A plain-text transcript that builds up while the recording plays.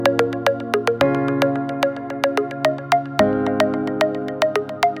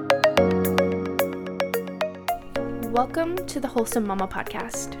Welcome to the Wholesome Mama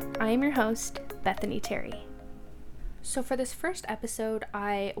podcast. I am your host, Bethany Terry. So for this first episode,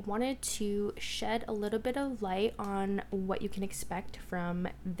 I wanted to shed a little bit of light on what you can expect from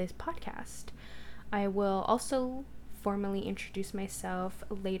this podcast. I will also formally introduce myself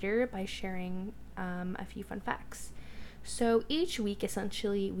later by sharing a few fun facts. So each week,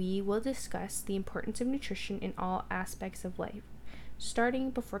 essentially, we will discuss the importance of nutrition in all aspects of life, starting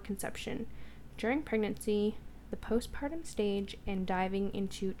before conception, during pregnancy, the postpartum stage, and diving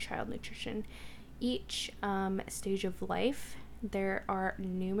into child nutrition. Each stage of life, there are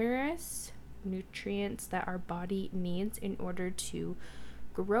numerous nutrients that our body needs in order to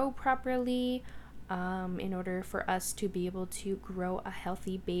grow properly, in order for us to be able to grow a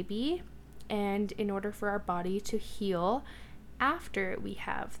healthy baby, and in order for our body to heal after we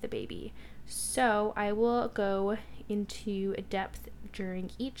have the baby. So I will go into depth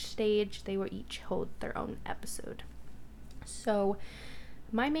during each stage. They will each hold their own episode. So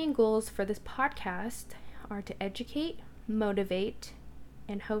my main goals for this podcast are to educate, motivate,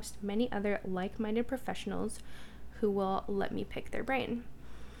 and host many other like-minded professionals who will let me pick their brain.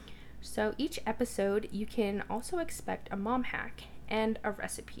 So each episode, you can also expect a mom hack and a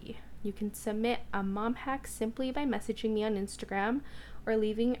recipe. You can submit a mom hack simply by messaging me on Instagram or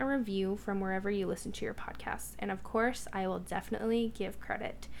leaving a review from wherever you listen to your podcasts. And of course, I will definitely give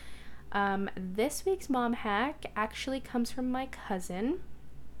credit. This week's mom hack actually comes from my cousin.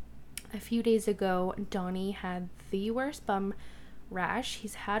 A few days ago, Donnie had the worst bum rash.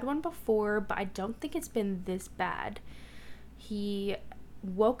 He's had one before, but I don't think it's been this bad. He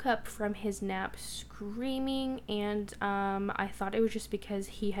woke up from his nap screaming, and I thought it was just because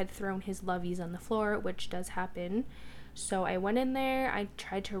he had thrown his lovies on the floor, which does happen. So I went in there, I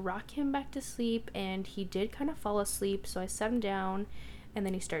tried to rock him back to sleep, and he did kind of fall asleep, so I set him down, and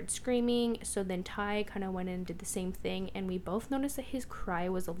then he started screaming. So then Ty kind of went in and did the same thing, and we both noticed that his cry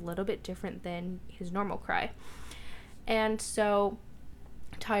was a little bit different than his normal cry. And so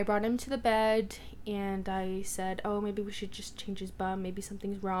Ty brought him to the bed, and I said, oh, maybe we should just change his bum, maybe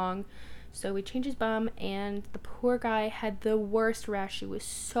something's wrong. So we changed his bum, and the poor guy had the worst rash. It was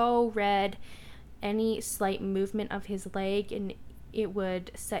so red. Any slight movement of his leg and it would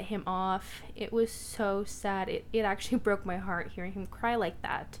set him off. It was so sad. It actually broke my heart hearing him cry like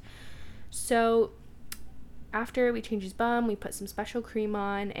that. So after we changed his bum, we put some special cream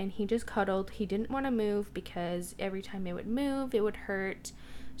on, and he just cuddled. He didn't want to move because every time it would move, it would hurt.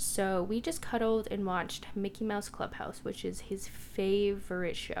 So we just cuddled and watched Mickey Mouse Clubhouse, which is his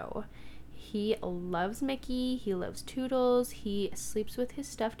favorite show. He loves Mickey. He loves Toodles. He sleeps with his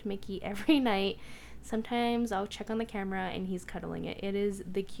stuffed Mickey every night. Sometimes I'll check on the camera and he's cuddling it. It is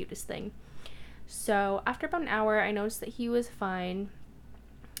the cutest thing. So after about an hour, I noticed that he was fine.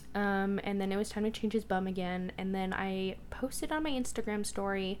 And then it was time to change his bum again. And then I posted on my Instagram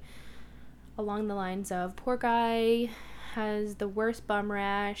story along the lines of, poor guy has the worst bum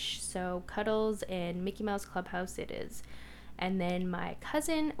rash, so cuddles and Mickey Mouse Clubhouse it is. And then my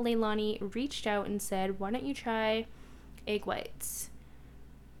cousin Leilani reached out and said, why don't you try egg whites?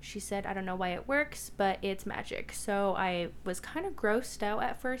 She said, I don't know why it works, but it's magic. So I was kind of grossed out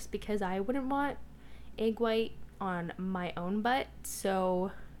at first because I wouldn't want egg white on my own butt.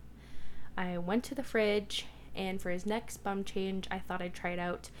 So I went to the fridge, and for his next bum change, I thought I'd try it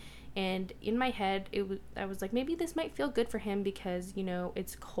out. And in my head, I was like, maybe this might feel good for him because, you know,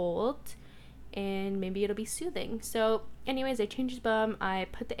 it's cold and maybe it'll be soothing. So anyways, I changed his bum. I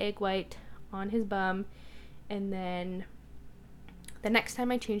put the egg white on his bum, and then the next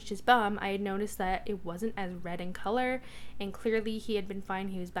time I changed his bum, I had noticed that it wasn't as red in color, and clearly he had been fine.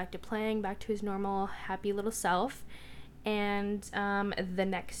 He was back to playing, back to his normal happy little self. And the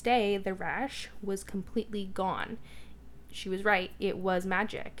next day, the rash was completely gone. She was right. It was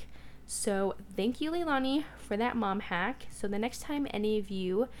magic. So thank you, Leilani, for that mom hack. So the next time any of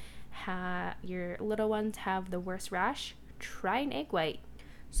you your little ones have the worst rash, try an egg white.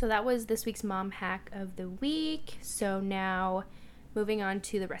 So that was this week's mom hack of the week. So now moving on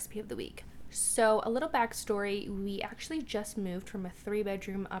to the recipe of the week. So a little backstory, we actually just moved from a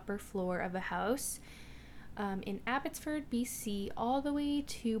 3-bedroom upper floor of a house in Abbotsford, BC, all the way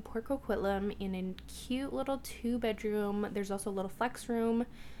to Port Coquitlam in a cute little 2-bedroom. There's also a little flex room,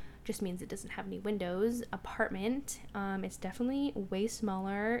 just means it doesn't have any windows, apartment. It's definitely way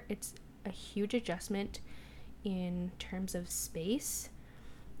smaller. It's a huge adjustment in terms of space.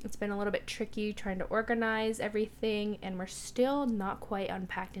 It's been a little bit tricky trying to organize everything, and we're still not quite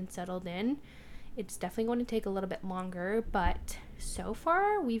unpacked and settled in. It's definitely going to take a little bit longer, but so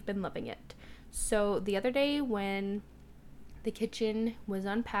far we've been loving it. So the other day when the kitchen was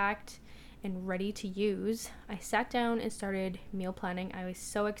unpacked and ready to use, I sat down and started meal planning. I was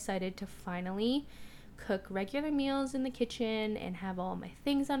so excited to finally cook regular meals in the kitchen and have all my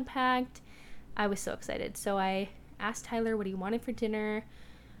things unpacked. I was so excited. So I asked Tyler what he wanted for dinner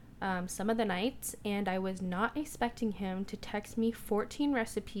some of the nights, and I was not expecting him to text me 14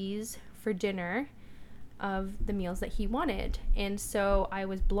 recipes for dinner of the meals that he wanted. And so I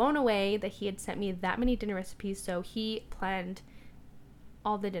was blown away that he had sent me that many dinner recipes. So he planned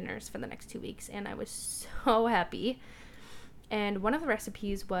all the dinners for the next 2 weeks, and I was so happy. And one of the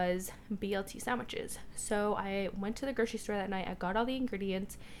recipes was BLT sandwiches. So I went to the grocery store that night, I got all the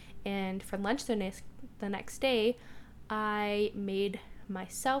ingredients, and for lunch the next day, I made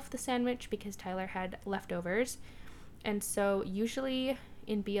myself the sandwich because Tyler had leftovers. And so usually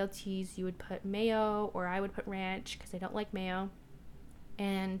in BLTs you would put mayo, or I would put ranch because I don't like mayo.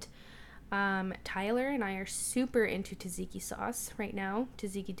 And Tyler and I are super into tzatziki sauce right now,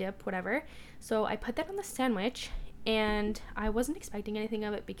 tzatziki dip, whatever. So I put that on the sandwich, and I wasn't expecting anything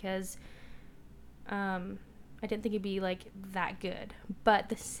of it because I didn't think it'd be like that good. But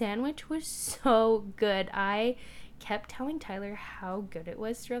the sandwich was so good. I kept telling Tyler how good it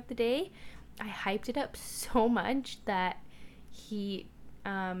was throughout the day. I hyped it up so much that he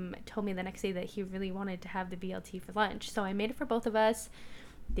told me the next day that he really wanted to have the BLT for lunch. So I made it for both of us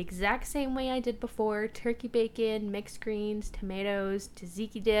the exact same way I did before: turkey bacon, mixed greens, tomatoes,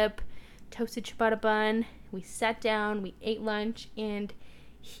 tzatziki dip, toasted ciabatta bun. We sat down, we ate lunch, and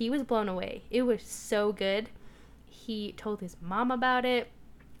he was blown away. It was so good. He told his mom about it.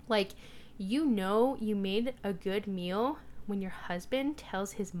 Like, you made a good meal when your husband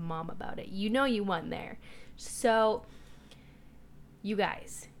tells his mom about it. You won there. So, you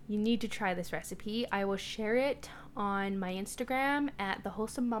guys, you need to try this recipe. I will share it on my Instagram at the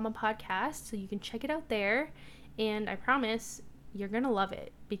Wholesome Mama Podcast, so you can check it out there. And I promise you're going to love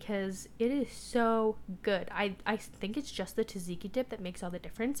it because it is so good. I think it's just the tzatziki dip that makes all the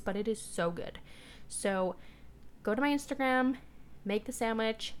difference, but it is so good. So go to my Instagram, make the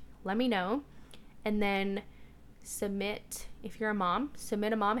sandwich, let me know, and then if you're a mom,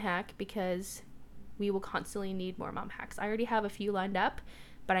 submit a mom hack because we will constantly need more mom hacks. I already have a few lined up,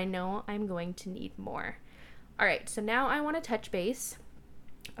 but I know I'm going to need more. All right, so now I want to touch base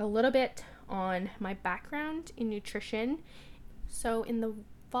a little bit on my background in nutrition. So in the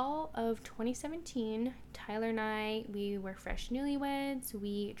fall of 2017, Tyler and we were fresh newlyweds.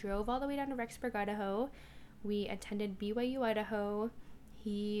 We drove all the way down to Rexburg, Idaho. We attended BYU, Idaho.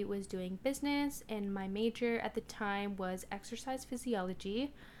 He was doing business, and my major at the time was exercise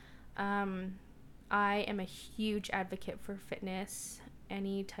physiology. I am a huge advocate for fitness,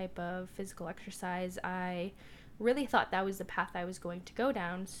 any type of physical exercise. I really thought that was the path I was going to go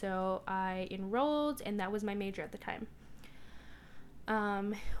down, so I enrolled, and that was my major at the time.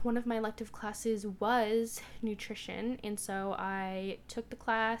 One of my elective classes was nutrition, and so I took the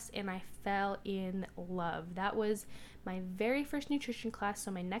class and I fell in love. That was my very first nutrition class.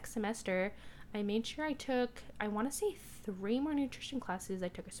 So my next semester, I made sure I took, I want to say 3 more nutrition classes. I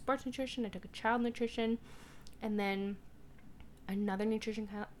took a sports nutrition, I took a child nutrition, and then another nutrition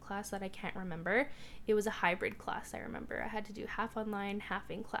class that I can't remember. It was a hybrid class, I remember. I had to do half online, half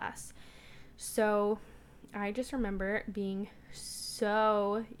in class. So I just remember being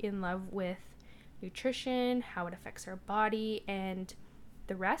so in love with nutrition, how it affects our body, and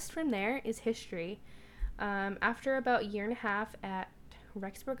the rest from there is history. After about a year and a half at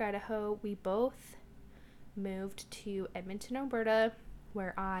Rexburg, Idaho, we both moved to Edmonton, Alberta,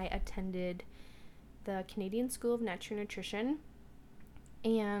 where I attended the Canadian School of Natural Nutrition,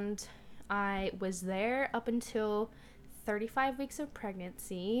 and I was there up until 35 weeks of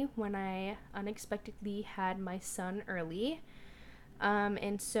pregnancy when I unexpectedly had my son early.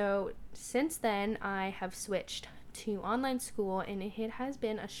 And so since then, I have switched to online school, and it has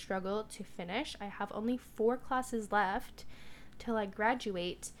been a struggle to finish. I have only 4 classes left till I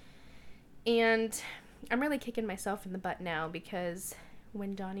graduate, and I'm really kicking myself in the butt now because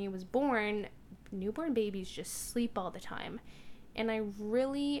when Donnie was born, newborn babies just sleep all the time. And I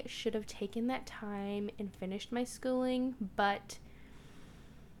really should have taken that time and finished my schooling, but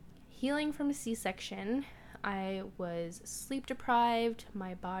healing from a C-section, I was sleep deprived,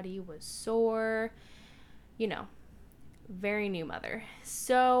 my body was sore, very new mother.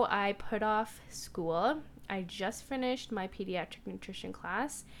 So I put off school. I just finished my pediatric nutrition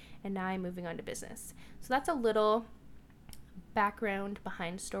class, and now I'm moving on to business. So that's a little background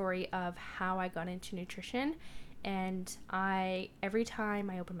behind story of how I got into nutrition. And every time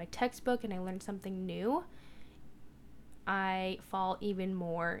I open my textbook and I learn something new, I fall even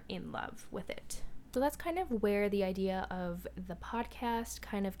more in love with it. So that's kind of where the idea of the podcast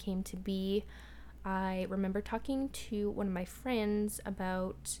kind of came to be. I remember talking to one of my friends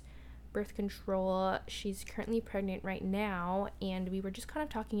about birth control. She's currently pregnant right now, and we were just kind of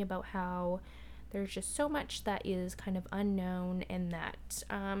talking about how there's just so much that is kind of unknown and that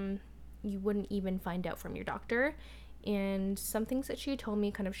you wouldn't even find out from your doctor. And some things that she told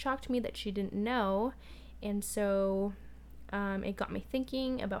me kind of shocked me that she didn't know. And so it got me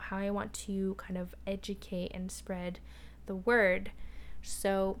thinking about how I want to kind of educate and spread the word.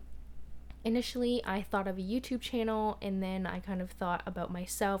 So initially, I thought of a YouTube channel, and then I kind of thought about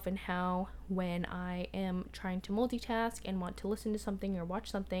myself and how when I am trying to multitask and want to listen to something or watch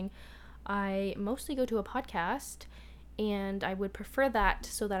something, I mostly go to a podcast, and I would prefer that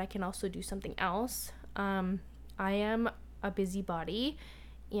so that I can also do something else. I am a busybody,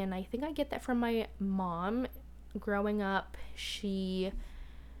 and I think I get that from my mom. Growing up,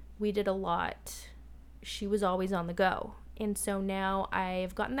 we did a lot. She was always on the go. And so now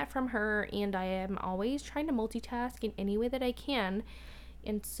I've gotten that from her, and I am always trying to multitask in any way that I can.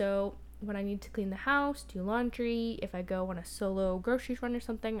 And so when I need to clean the house, do laundry, if I go on a solo grocery run or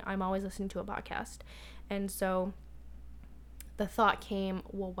something, I'm always listening to a podcast. And so the thought came,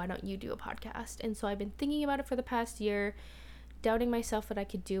 well, why don't you do a podcast? And so I've been thinking about it for the past year, doubting myself that I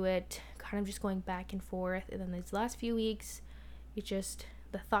could do it, kind of just going back and forth. And then these last few weeks,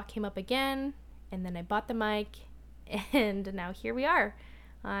 the thought came up again, and then I bought the mic, and now here we are.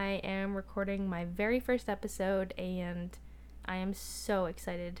 I am recording my very first episode, and I am so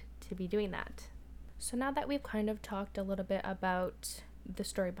excited to be doing that. So now that we've kind of talked a little bit about the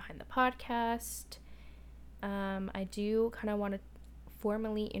story behind the podcast, I do kind of want to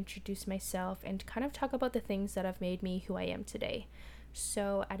formally introduce myself and kind of talk about the things that have made me who I am today.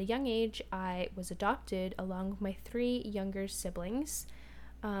 So at a young age, I was adopted along with my 3 younger siblings.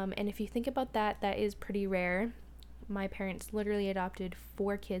 And if you think about that, that is pretty rare. My parents literally adopted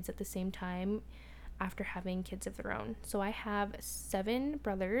 4 kids at the same time after having kids of their own. So I have 7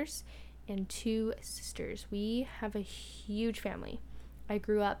 brothers and 2 sisters. We have a huge family. I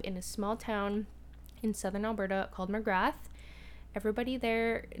grew up in a small town in southern Alberta called McGrath. Everybody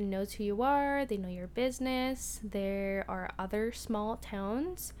there knows who you are. They know your business. There are other small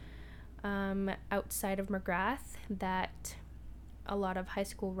towns outside of McGrath that a lot of high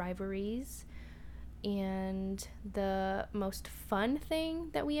school rivalries. And the most fun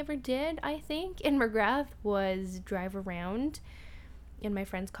thing that we ever did, I think, in McGrath was drive around in my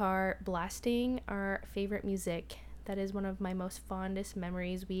friend's car blasting our favorite music. That is one of my most fondest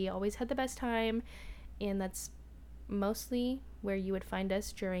memories. We always had the best time, and that's mostly where you would find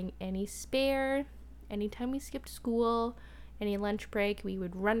us during any spare, anytime we skipped school, any lunch break. We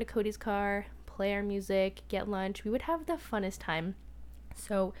would run to Cody's car, play our music, get lunch. We would have the funnest time.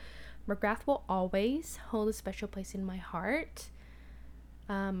 So McGrath will always hold a special place in my heart.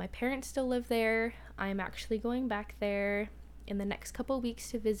 My parents still live there. I'm actually going back there in the next couple of weeks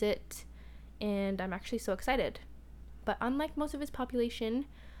to visit, and I'm actually so excited. But unlike most of its population,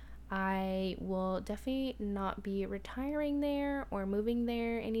 I will definitely not be retiring there or moving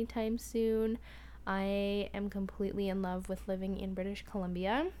there anytime soon. I am completely in love with living in British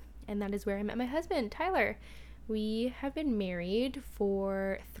Columbia, and that is where I met my husband, Tyler. We have been married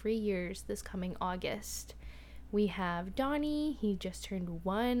for 3 years this coming August. We have Donnie. He just turned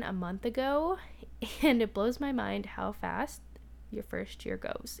 1 a month ago, and it blows my mind how fast your first year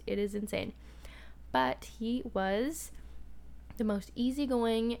goes. It is insane. But he was the most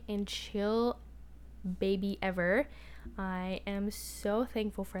easygoing and chill baby ever. I am so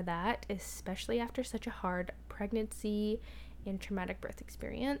thankful for that, especially after such a hard pregnancy and traumatic birth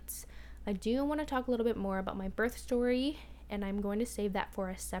experience. I do want to talk a little bit more about my birth story, and I'm going to save that for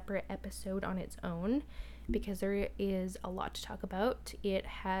a separate episode on its own because there is a lot to talk about. It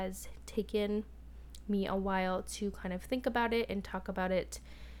has taken me a while to kind of think about it and talk about it.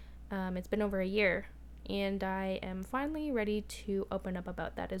 It's been over a year, and I am finally ready to open up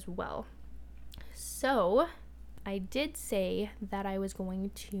about that as well. So I did say that I was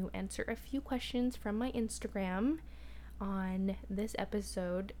going to answer a few questions from my Instagram on this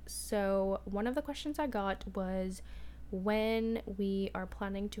episode. So one of the questions I got was when we are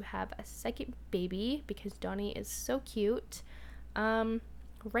planning to have a second baby, because Donnie is so cute.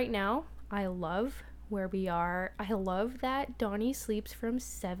 Right now, I love where we are. I love that Donnie sleeps from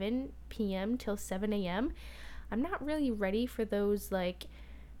 7 p.m. till 7 a.m. I'm not really ready for those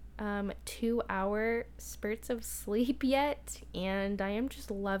 2-hour spurts of sleep yet, and I am just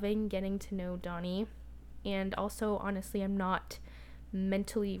loving getting to know Donnie. And also, honestly, I'm not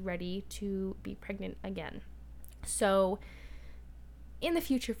mentally ready to be pregnant again. So in the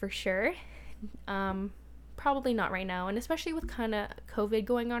future, for sure, Probably not right now. And especially with kind of COVID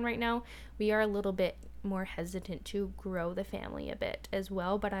going on right now, we are a little bit more hesitant to grow the family a bit as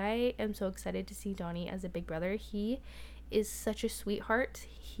well. But I am so excited to see Donnie as a big brother. He is such a sweetheart.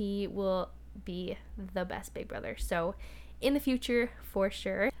 He will be the best big brother. So in the future, for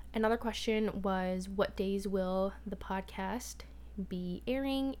sure. Another question was, what days will the podcast be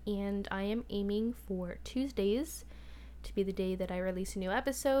airing? And I am aiming for Tuesdays to be the day that I release a new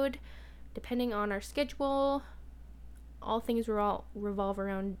episode. Depending on our schedule, all things revolve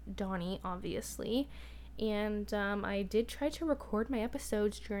around Donnie, obviously. And I did try to record my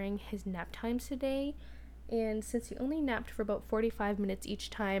episodes during his nap times today. And since he only napped for about 45 minutes each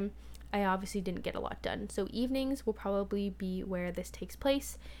time, I obviously didn't get a lot done. So evenings will probably be where this takes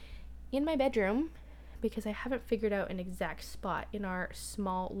place, in my bedroom, because I haven't figured out an exact spot in our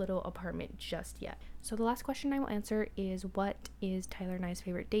small little apartment just yet. So the last question I will answer is, what is Tyler and I's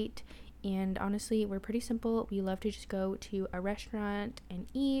favorite date? And honestly, we're pretty simple. We love to just go to a restaurant and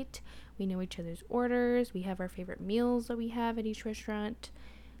eat. We know each other's orders. We have our favorite meals that we have at each restaurant.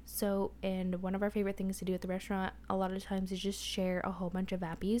 So, and one of our favorite things to do at the restaurant a lot of times is just share a whole bunch of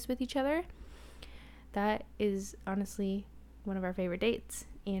appies with each other. That is honestly one of our favorite dates.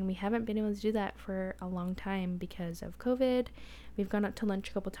 And we haven't been able to do that for a long time because of COVID. We've gone out to lunch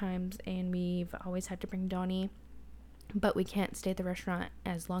a couple times and we've always had to bring Donnie. But we can't stay at the restaurant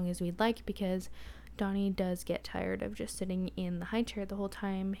as long as we'd like because Donnie does get tired of just sitting in the high chair the whole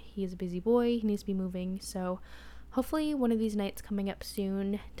time. He is a busy boy. He needs to be moving. So hopefully one of these nights coming up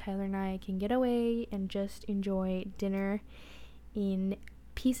soon, Tyler and I can get away and just enjoy dinner in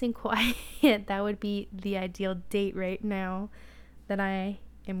peace and quiet. That would be the ideal date right now that I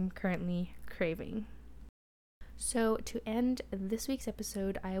am currently craving. So to end this week's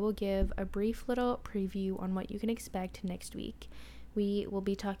episode, I will give a brief little preview on what you can expect next week. We will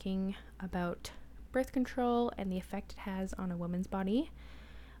be talking about birth control and the effect it has on a woman's body.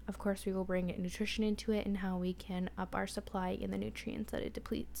 Of course, we will bring nutrition into it and how we can up our supply in the nutrients that it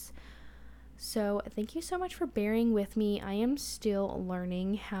depletes. So thank you so much for bearing with me. I am still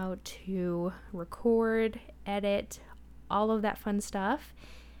learning how to record, edit, all of that fun stuff.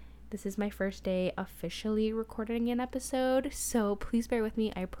 This is my first day officially recording an episode, so please bear with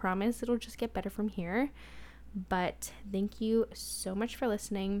me. I promise it'll just get better from here. But thank you so much for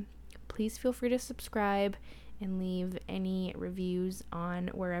listening. Please feel free to subscribe and leave any reviews on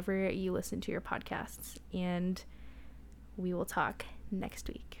wherever you listen to your podcasts. And we will talk next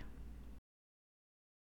week.